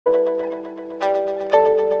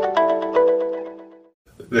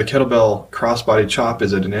The kettlebell crossbody chop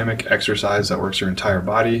is a dynamic exercise that works your entire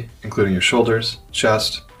body, including your shoulders,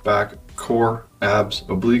 chest, back, core, abs,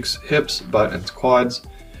 obliques, hips, butt, and quads.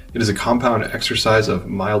 It is a compound exercise of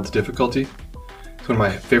mild difficulty. It's one of my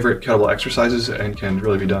favorite kettlebell exercises and can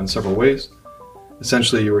really be done several ways.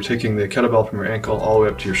 Essentially, you are taking the kettlebell from your ankle all the way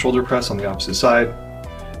up to your shoulder press on the opposite side.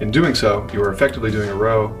 In doing so, you are effectively doing a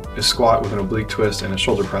row, a squat with an oblique twist, and a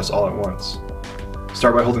shoulder press all at once.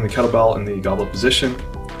 Start by holding the kettlebell in the goblet position.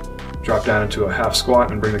 Drop down into a half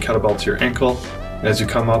squat and bring the kettlebell to your ankle. And as you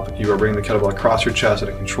come up, you are bringing the kettlebell across your chest in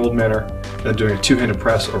a controlled manner, and then doing a two-handed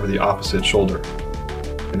press over the opposite shoulder.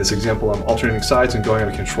 In this example, I'm alternating sides and going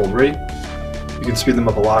at a controlled rate. You can speed them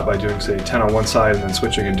up a lot by doing, say, 10 on one side and then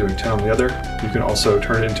switching and doing 10 on the other. You can also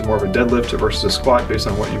turn it into more of a deadlift versus a squat based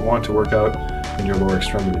on what you want to work out in your lower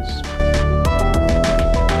extremities.